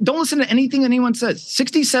Bitcoin. Don't listen to anything anyone says.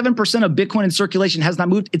 67% of Bitcoin in circulation has not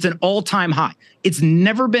moved. It's an all-time high. It's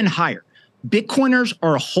never been higher. Bitcoiners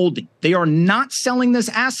are holding. They are not selling this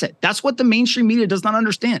asset. That's what the mainstream media does not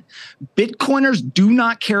understand. Bitcoiners do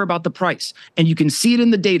not care about the price. And you can see it in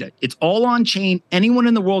the data. It's all on chain. Anyone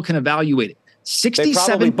in the world can evaluate it. 67% they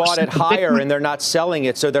probably bought it higher and they're not selling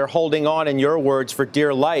it. So they're holding on, in your words, for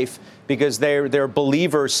dear life because they're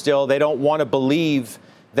believers still. They don't want to believe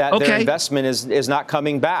that their investment is not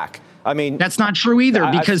coming back. I mean, that's not true either,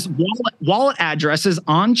 because wallet addresses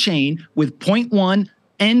on chain with 0.1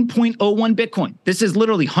 and 0.01 Bitcoin. This is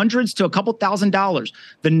literally hundreds to a couple $1,000s.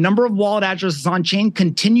 The number of wallet addresses on chain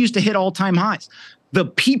continues to hit all-time highs. The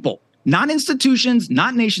people, not institutions,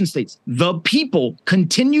 not nation states, the people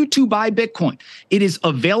continue to buy Bitcoin. It is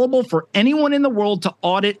available for anyone in the world to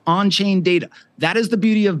audit on-chain data. That is the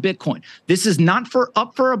beauty of Bitcoin. This is not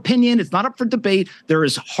up for opinion. It's not up for debate. There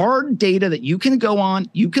is hard data that you can go on.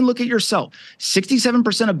 You can look at yourself.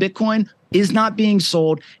 67% of Bitcoin is not being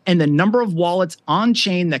sold, and the number of wallets on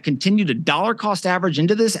chain that continue to dollar cost average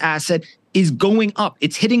into this asset is going up.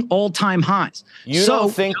 It's hitting all-time highs. You don't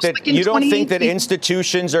think that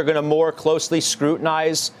institutions are going to more closely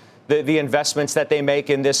scrutinize the investments that they make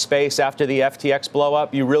in this space after the FTX blow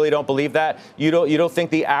up? You really don't believe that? You don't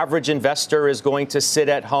think the average investor is going to sit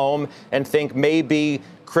at home and think maybe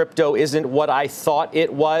crypto isn't what I thought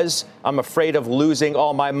it was? I'm afraid of losing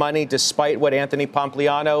all my money, despite what Anthony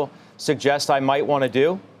Pompliano suggests I might want to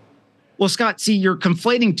do? Well, Scott, see, you're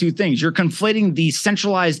conflating two things. You're conflating the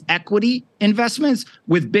centralized equity investments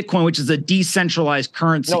with Bitcoin, which is a decentralized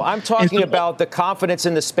currency. No, I'm talking about the confidence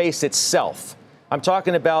in the space itself. I'm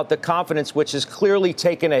talking about the confidence which has clearly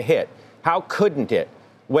taken a hit. How couldn't it?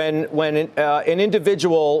 When an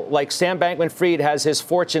individual like Sam Bankman-Fried has his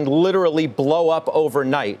fortune literally blow up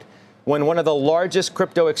overnight, when one of the largest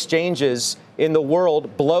crypto exchanges in the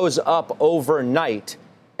world blows up overnight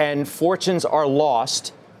and fortunes are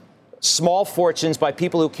lost, small fortunes by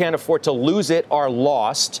people who can't afford to lose it are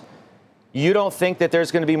lost, you don't think that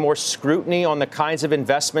there's going to be more scrutiny on the kinds of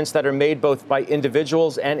investments that are made both by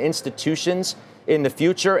individuals and institutions in the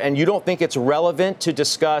future? And you don't think it's relevant to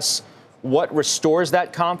discuss what restores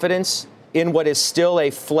that confidence in what is still a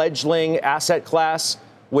fledgling asset class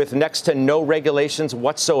with next to no regulations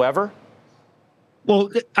whatsoever?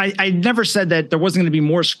 Well, I never said that there wasn't going to be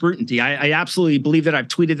more scrutiny. I absolutely believe that. I've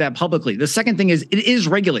tweeted that publicly. The second thing is it is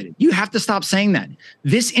regulated. You have to stop saying that.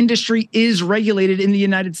 This industry is regulated in the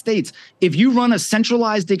United States. If you run a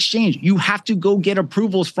centralized exchange, you have to go get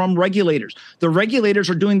approvals from regulators. The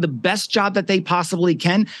regulators are doing the best job that they possibly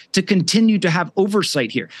can to continue to have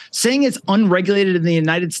oversight here. Saying it's unregulated in the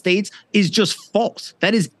United States is just false.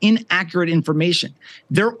 That is inaccurate information.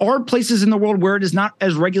 There are places in the world where it is not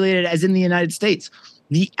as regulated as in the United States.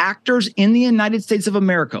 The actors in the United States of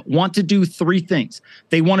America want to do three things.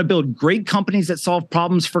 They want to build great companies that solve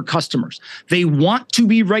problems for customers. They want to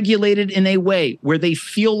be regulated in a way where they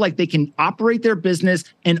feel like they can operate their business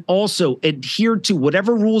and also adhere to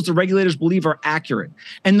whatever rules the regulators believe are accurate.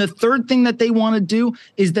 And the third thing that they want to do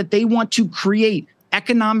is that they want to create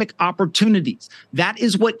economic opportunities. That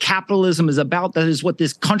is what capitalism is about. That is what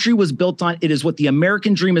this country was built on. It is what the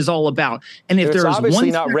American dream is all about. And if there is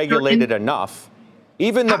obviously not regulated enough.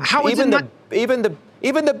 Even the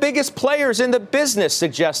biggest players in the business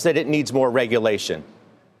suggest that it needs more regulation.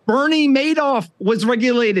 Bernie Madoff was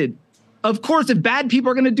regulated. Of course, if bad people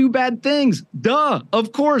are going to do bad things, duh,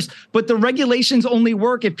 of course. But the regulations only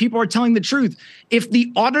work if people are telling the truth. If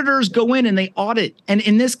the auditors go in and they audit, and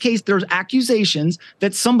in this case, there's accusations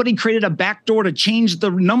that somebody created a backdoor to change the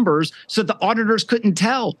numbers so the auditors couldn't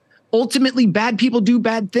tell. Ultimately, bad people do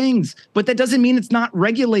bad things, but that doesn't mean it's not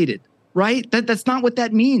regulated. Right? That's not what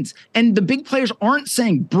that means. And the big players aren't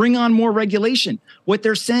saying bring on more regulation. What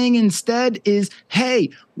they're saying instead is, hey,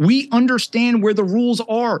 we understand where the rules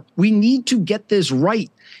are. We need to get this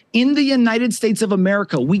right. In the United States of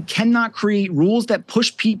America, we cannot create rules that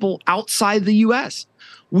push people outside the U.S.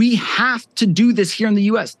 We have to do this here in the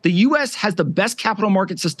U.S. The U.S. has the best capital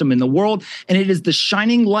market system in the world, and it is the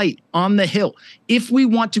shining light on the hill. If we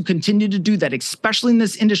want to continue to do that, especially in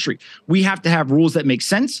this industry, we have to have rules that make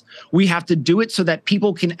sense. We have to do it so that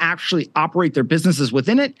people can actually operate their businesses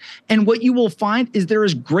within it. And what you will find is there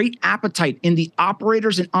is great appetite in the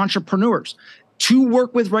operators and entrepreneurs to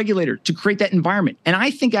work with regulators to create that environment. And I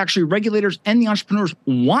think actually regulators and the entrepreneurs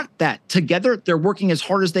want that together. They're working as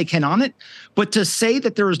hard as they can on it. But to say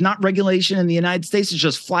that there is not regulation in the United States is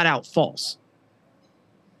just flat out false.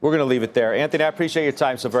 We're going to leave it there. Anthony, I appreciate your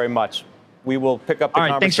time so very much. We will pick up the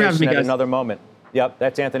conversation at another moment. Yep,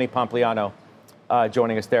 that's Anthony Pompliano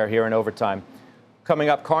joining us there here in Overtime. Coming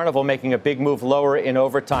up, Carnival making a big move lower in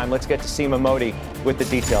overtime. Let's get to Seema Modi with the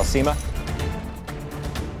details. Seema?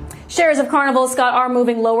 Shares of Carnival, Scott, are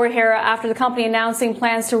moving lower here after the company announcing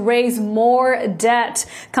plans to raise more debt,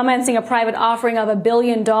 commencing a private offering of $1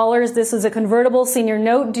 billion. This is a convertible senior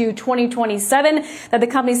note due 2027 that the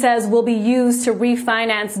company says will be used to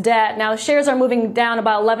refinance debt. Now, shares are moving down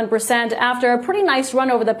about 11% after a pretty nice run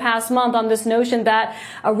over the past month on this notion that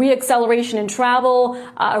a reacceleration in travel,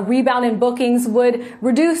 a rebound in bookings would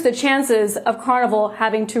reduce the chances of Carnival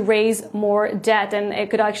having to raise more debt, and it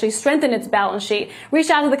could actually strengthen its balance sheet. Reach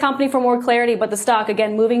out to the company for more clarity, but the stock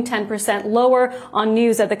again moving 10% lower on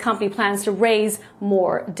news that the company plans to raise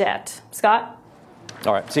more debt. Scott?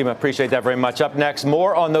 All right, Seema, appreciate that very much. Up next,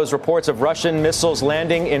 more on those reports of Russian missiles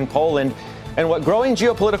landing in Poland and what growing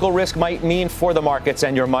geopolitical risk might mean for the markets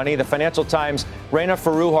and your money. The Financial Times' Reina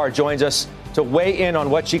Foroohar joins us to weigh in on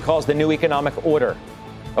what she calls the new economic order.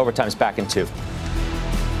 Overtime's back in 2.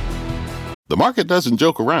 The market doesn't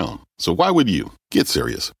joke around, so why would you? Get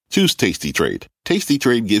serious. Choose Tasty Trade. Tasty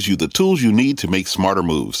Trade gives you the tools you need to make smarter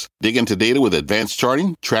moves. Dig into data with advanced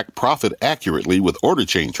charting, track profit accurately with order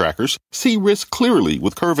chain trackers, see risk clearly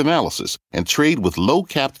with curve analysis, and trade with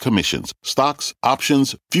low-capped commissions, stocks,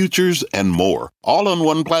 options, futures, and more. All on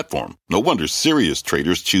one platform. No wonder serious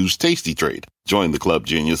traders choose Tasty Trade. Join the club,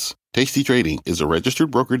 genius. Tasty Trading is a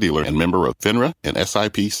registered broker-dealer and member of FINRA and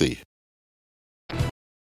SIPC.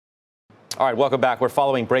 All right, welcome back. We're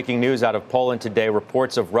following breaking news out of Poland today.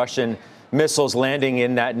 Reports of Russian missiles landing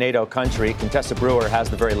in that NATO country. Contessa Brewer has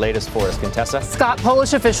the very latest for us. Contessa? Scott,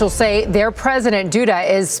 Polish officials say their president, Duda,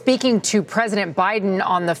 is speaking to President Biden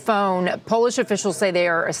on the phone. Polish officials say they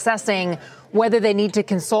are assessing whether they need to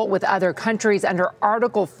consult with other countries under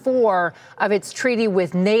Article 4 of its treaty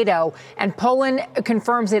with NATO. And Poland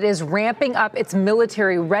confirms it is ramping up its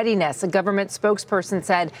military readiness. A government spokesperson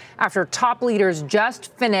said after top leaders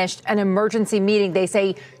just finished an emergency meeting, they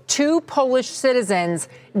say 2 Polish citizens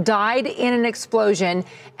died in an explosion.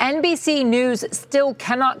 NBC News still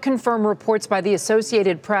cannot confirm reports by the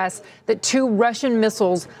Associated Press that 2 Russian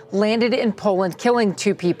missiles landed in Poland, killing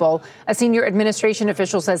 2 people. A senior administration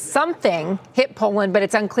official says something hit Poland, but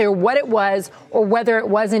it's unclear what it was or whether it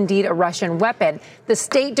was indeed a Russian weapon. The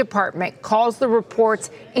State Department calls the reports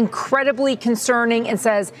incredibly concerning and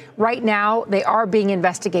says right now they are being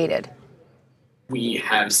investigated. We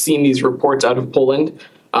have seen these reports out of Poland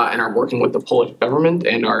and are working with the Polish government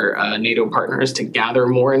and our NATO partners to gather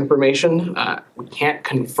more information. We can't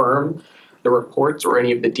confirm the reports or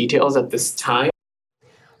any of the details at this time.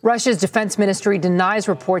 Russia's defense ministry denies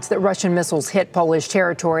reports that Russian missiles hit Polish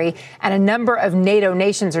territory, and a number of NATO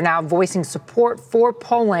nations are now voicing support for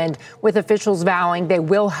Poland, with officials vowing they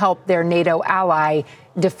will help their NATO ally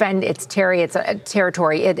defend its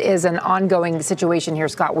territory. It is an ongoing situation here,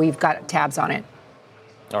 Scott. We've got tabs on it.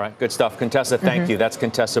 All right, good stuff. Contessa, thank you. That's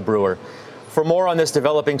Contessa Brewer. For more on this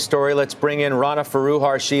developing story, let's bring in Reina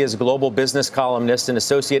Foroohar. She is global business columnist and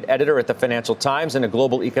associate editor at the Financial Times and a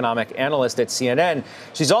global economic analyst at CNN.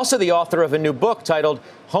 She's also the author of a new book titled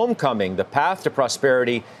Homecoming: The Path to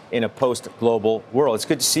Prosperity in a Post-Global World. It's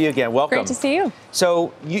good to see you again. Welcome. Great to see you.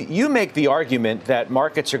 So you make the argument that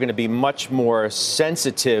markets are going to be much more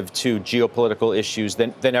sensitive to geopolitical issues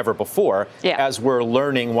than ever before, as we're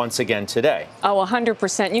learning once again today. Oh,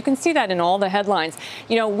 100%. You can see that in all the headlines.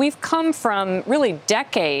 You know, we've come from really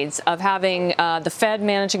decades of having the Fed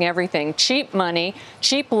managing everything, cheap money,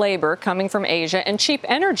 cheap labor coming from Asia, and cheap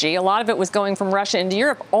energy. A lot of it was going from Russia into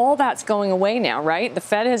Europe. All that's going away now, right? The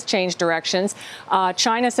Fed has changed directions.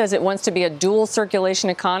 China says it wants to be a dual circulation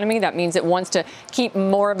economy. That means it wants to keep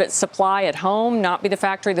more of its supply at home, not be the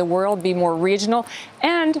factory of the world, be more regional.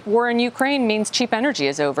 And war in Ukraine means cheap energy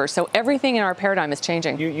is over. So everything in our paradigm is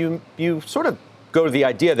changing. You sort of go to the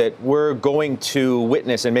idea that we're going to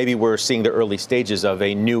witness, and maybe we're seeing the early stages of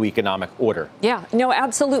a new economic order. Yeah, no,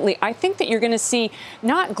 absolutely. I think that you're going to see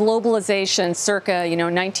not globalization circa,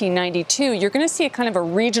 1992. You're going to see a kind of a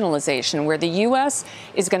regionalization where the U.S.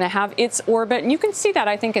 is going to have its orbit. And you can see that,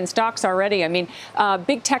 I think, in stocks already. I mean,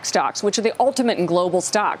 big tech stocks, which are the ultimate in global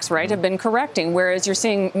stocks, right, have been correcting, whereas you're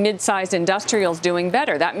seeing mid-sized industrials doing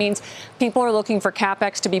better. That means people are looking for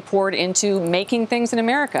CapEx to be poured into making things in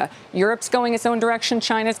America. Europe's going its own direction.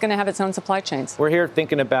 China's going to have its own supply chains. We're here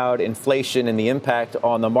thinking about inflation and the impact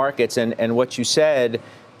on the markets, and what you said,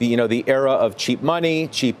 the era of cheap money,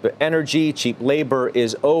 cheap energy, cheap labor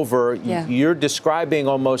is over. Yeah. You're describing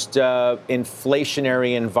almost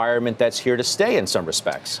inflationary environment that's here to stay in some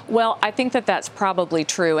respects. Well, I think that that's probably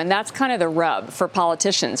true. And that's kind of the rub for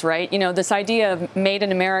politicians, right? You know, this idea of made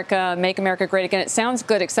in America, make America great again, it sounds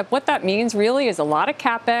good, except what that means really is a lot of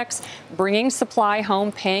CapEx, bringing supply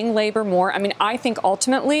home, paying labor more. I mean, I think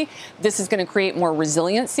ultimately this is going to create more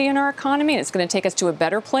resiliency in our economy, and it's going to take us to a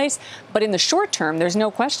better place. But in the short term, there's no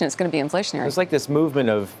question question it's going to be inflationary. It's like this movement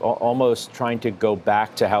of almost trying to go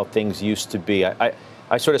back to how things used to be.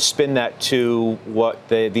 I sort of spin that to what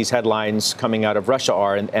these headlines coming out of Russia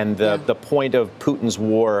are, and the point of Putin's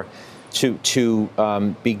war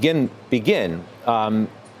to begin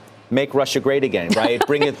make Russia great again, right?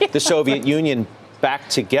 Bring the Soviet Union back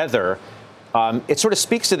together. It sort of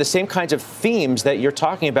speaks to the same kinds of themes that you're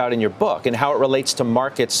talking about in your book and how it relates to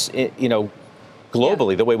markets,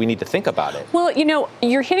 globally, the way we need to think about it. Well,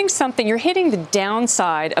 you're hitting something. You're hitting the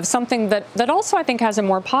downside of something that also I think has a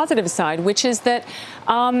more positive side, which is that,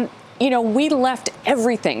 we left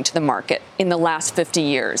everything to the market in the last 50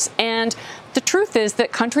 years. And the truth is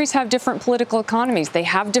that countries have different political economies. They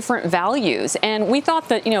have different values. And we thought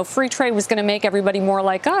that, free trade was going to make everybody more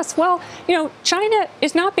like us. Well, China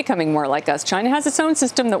is not becoming more like us. China has its own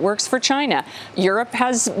system that works for China. Europe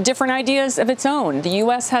has different ideas of its own. The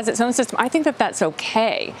U.S. has its own system. I think that that's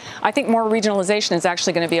okay. I think more regionalization is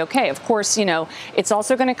actually going to be okay. Of course, it's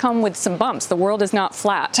also going to come with some bumps. The world is not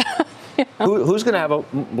flat. Who's going to have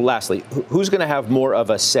who's going to have more of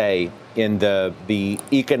a say in the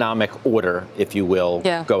economic order, if you will,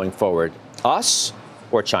 going forward? Us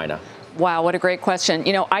or China? Wow, what a great question.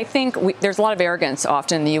 I think there's a lot of arrogance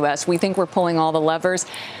often in the U.S. We think we're pulling all the levers.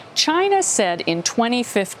 China said in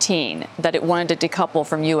 2015 that it wanted to decouple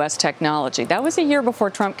from U.S. technology. That was a year before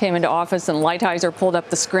Trump came into office and Lighthizer pulled up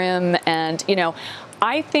the scrim. And,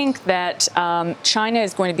 I think that China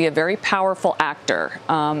is going to be a very powerful actor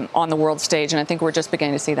on the world stage, and I think we're just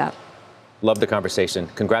beginning to see that. Love the conversation.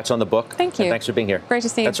 Congrats on the book. Thank you. And thanks for being here. Great to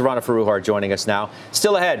see you. That's Rana Foroohar joining us now.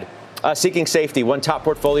 Still ahead, seeking safety, one top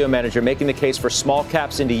portfolio manager making the case for small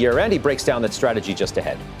caps into year-end. He breaks down that strategy just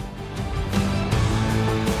ahead.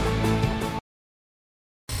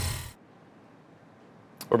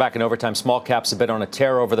 We're back in overtime. Small caps have been on a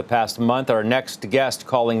tear over the past month. Our next guest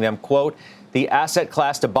calling them, quote, the asset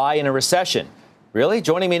class to buy in a recession. Really?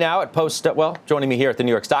 Joining me now joining me here at the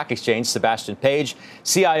New York Stock Exchange, Sebastian Page,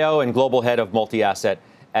 CIO and Global Head of Multi-Asset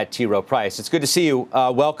at T. Rowe Price. It's good to see you.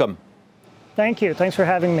 Welcome. Thank you. Thanks for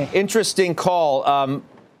having me. Interesting call.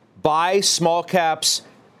 Buy small caps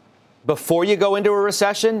before you go into a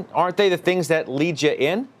recession. Aren't they the things that lead you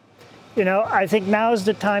in? I think now is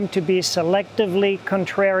the time to be selectively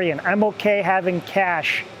contrarian. I'm okay having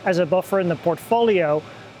cash as a buffer in the portfolio,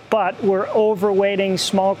 but we're overweighting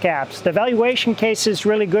small caps. The valuation case is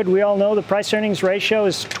really good. We all know the price earnings ratio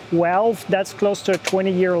is 12. That's close to a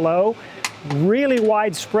 20-year low. Really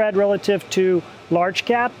wide spread relative to large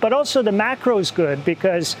cap, but also the macro is good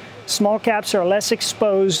because small caps are less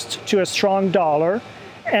exposed to a strong dollar.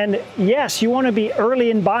 And yes, you want to be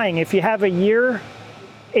early in buying. If you have a year,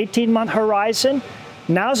 18-month horizon,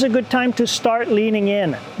 now's a good time to start leaning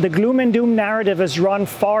in. The gloom and doom narrative has run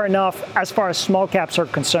far enough as far as small caps are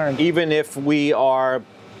concerned. Even if we are,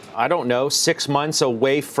 6 months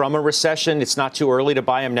away from a recession, it's not too early to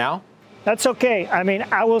buy them now? That's okay.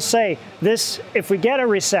 I will say this, if we get a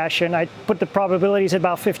recession, I put the probabilities at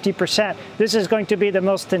about 50%. This is going to be the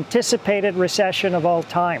most anticipated recession of all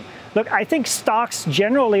time. Look, I think stocks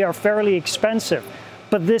generally are fairly expensive,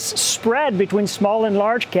 but this spread between small and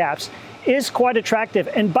large caps is quite attractive.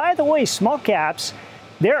 And by the way, small caps,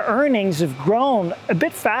 their earnings have grown a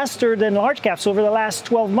bit faster than large caps over the last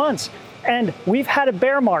 12 months. And we've had a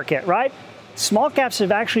bear market, right? Small caps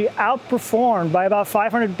have actually outperformed by about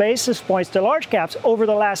 500 basis points to large caps over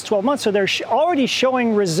the last 12 months. So they're already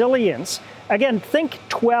showing resilience. Again, think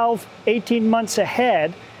 12, 18 months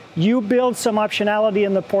ahead. You build some optionality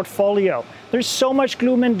in the portfolio. There's so much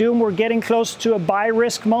gloom and doom. We're getting close to a buy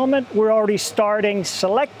risk moment. We're already starting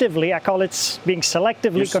selectively. I call it being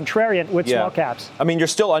selectively contrarian with small caps. You're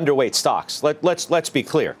still underweight stocks. Let's be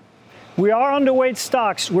clear. We are underweight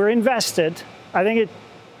stocks. We're invested. I think it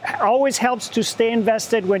always helps to stay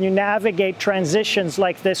invested when you navigate transitions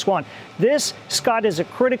like this one. This, Scott, is a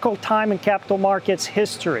critical time in capital markets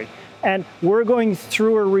history. And we're going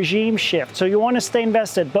through a regime shift. So you want to stay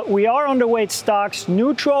invested. But we are underweight stocks,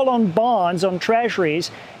 neutral on bonds, on treasuries,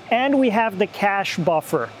 and we have the cash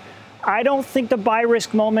buffer. I don't think the buy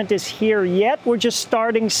risk moment is here yet. We're just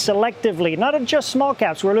starting selectively, not just small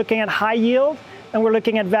caps. We're looking at high yield, and we're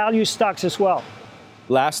looking at value stocks as well.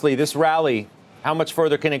 Lastly, this rally, how much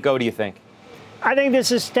further can it go, do you think? I think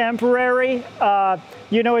this is temporary.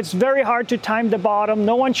 It's very hard to time the bottom.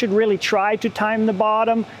 No one should really try to time the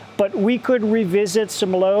bottom, but we could revisit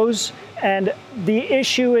some lows. And the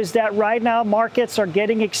issue is that right now markets are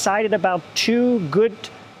getting excited about two good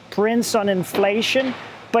prints on inflation.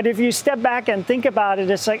 But if you step back and think about it,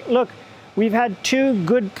 it's like, look, We've had 2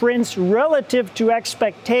 good prints relative to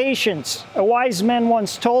expectations. A wise man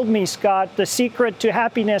once told me, Scott, the secret to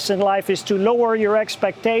happiness in life is to lower your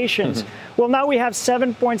expectations. Well, now we have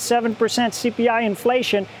 7.7% CPI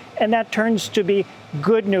inflation, and that turns to be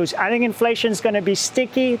good news. I think inflation is going to be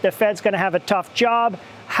sticky. The Fed's going to have a tough job.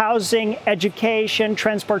 Housing, education,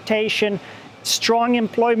 transportation, strong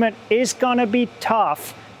employment is going to be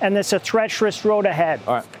tough, and there's a treacherous road ahead.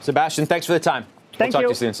 All right. Sebastian, thanks for the time. Thank we'll talk you.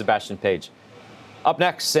 to you soon, Sebastian Page. Up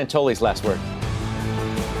next, Santoli's last word.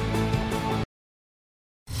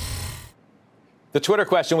 The Twitter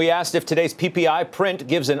question, we asked if today's PPI print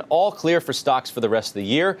gives an all clear for stocks for the rest of the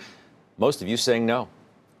year. Most of you saying no.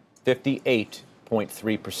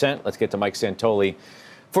 58.3%. Let's get to Mike Santoli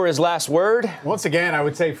for his last word. Once again, I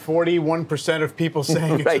would say 41% of people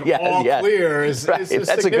saying right, it's all clear is that's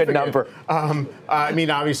a good number. I mean,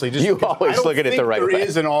 obviously, just you always look at it the right way. There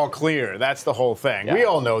is an all clear. That's the whole thing. Yeah. We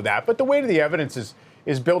all know that. But the weight of the evidence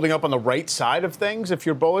is building up on the right side of things. If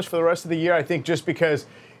you're bullish for the rest of the year, I think just because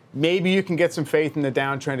maybe you can get some faith in the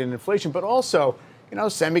downtrend in inflation, but also,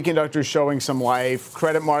 semiconductors showing some life,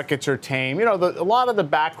 credit markets are tame. A lot of the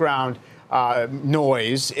background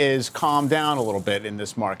noise is calmed down a little bit in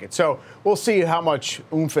this market. So we'll see how much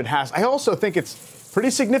oomph it has. I also think it's pretty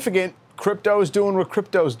significant. Crypto's doing what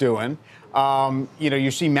crypto's doing.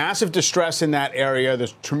 You see massive distress in that area.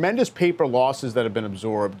 There's tremendous paper losses that have been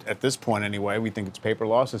absorbed at this point anyway. We think it's paper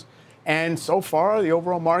losses. And so far, the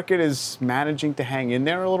overall market is managing to hang in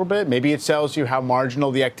there a little bit. Maybe it tells you how marginal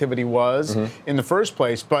the activity was in the first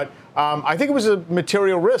place. But I think it was a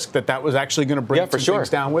material risk that was actually going to bring things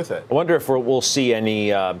down with it. I wonder if we'll see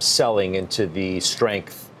any selling into the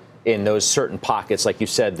strength in those certain pockets. Like you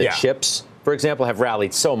said, the chips, for example, have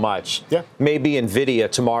rallied so much. Yeah. Maybe NVIDIA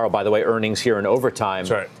tomorrow, by the way, earnings here in overtime.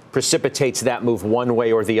 That's right. Precipitates that move one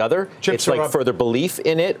way or the other. Chips it's like up, further belief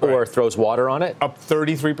in it or throws water on it. Up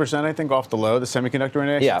 33%, I think, off the low, the semiconductor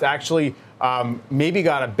index. Yeah. It's actually maybe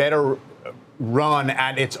got a better run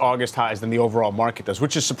at its August highs than the overall market does,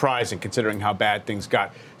 which is surprising considering how bad things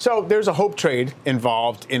got. So there's a hope trade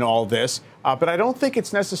involved in all this, but I don't think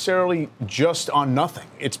it's necessarily just on nothing.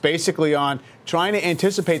 It's basically on trying to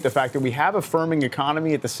anticipate the fact that we have a firming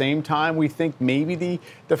economy at the same time. We think maybe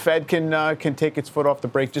the Fed can take its foot off the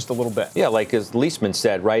brake just a little bit. Yeah, like as Leisman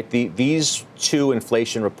said, right? These 2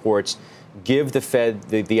 inflation reports give the Fed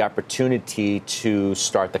the opportunity to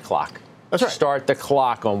start the clock. That's right. Start the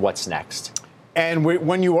clock on what's next. And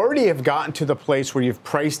when you already have gotten to the place where you've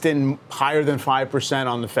priced in higher than 5%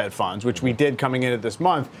 on the Fed funds, which we did coming into this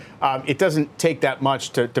month, it doesn't take that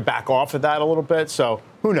much to back off of that a little bit. So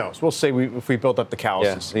who knows? We'll see if we built up the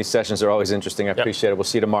calluses. Yeah, these sessions are always interesting. I appreciate it. We'll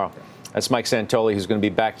see you tomorrow. That's Mike Santoli, who's going to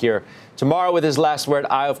be back here tomorrow with his last word.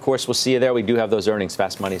 I, of course, will see you there. We do have those earnings.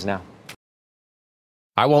 Fast Money's now.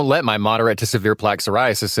 I won't let my moderate to severe plaque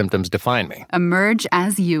psoriasis symptoms define me. Emerge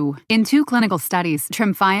as you. In 2 clinical studies,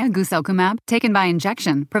 Tremfya guselkumab, taken by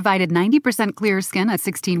injection, provided 90% clearer skin at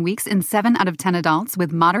 16 weeks in 7 out of 10 adults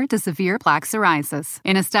with moderate to severe plaque psoriasis.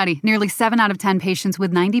 In a study, nearly 7 out of 10 patients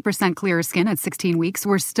with 90% clearer skin at 16 weeks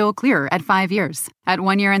were still clearer at 5 years. At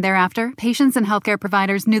 1 year and thereafter, patients and healthcare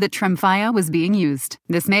providers knew that Tremfya was being used.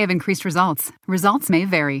 This may have increased results. Results may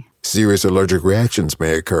vary. Serious allergic reactions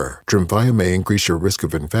may occur. Tremfya may increase your risk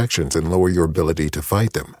of infections and lower your ability to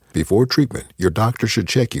fight them. Before treatment, your doctor should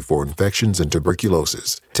check you for infections and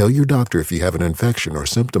tuberculosis. Tell your doctor if you have an infection or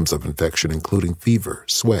symptoms of infection, including fever,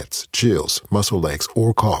 sweats, chills, muscle aches,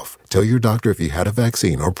 or cough. Tell your doctor if you had a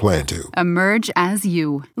vaccine or plan to. Emerge as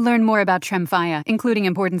you. Learn more about Tremfya, including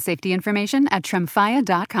important safety information at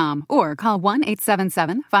tremfya.com or call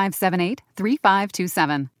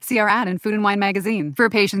 1-877-578-3527. See our ad in Food & Wine magazine. For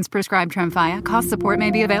patients prescribed Tremfya, cost support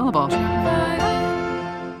may be available.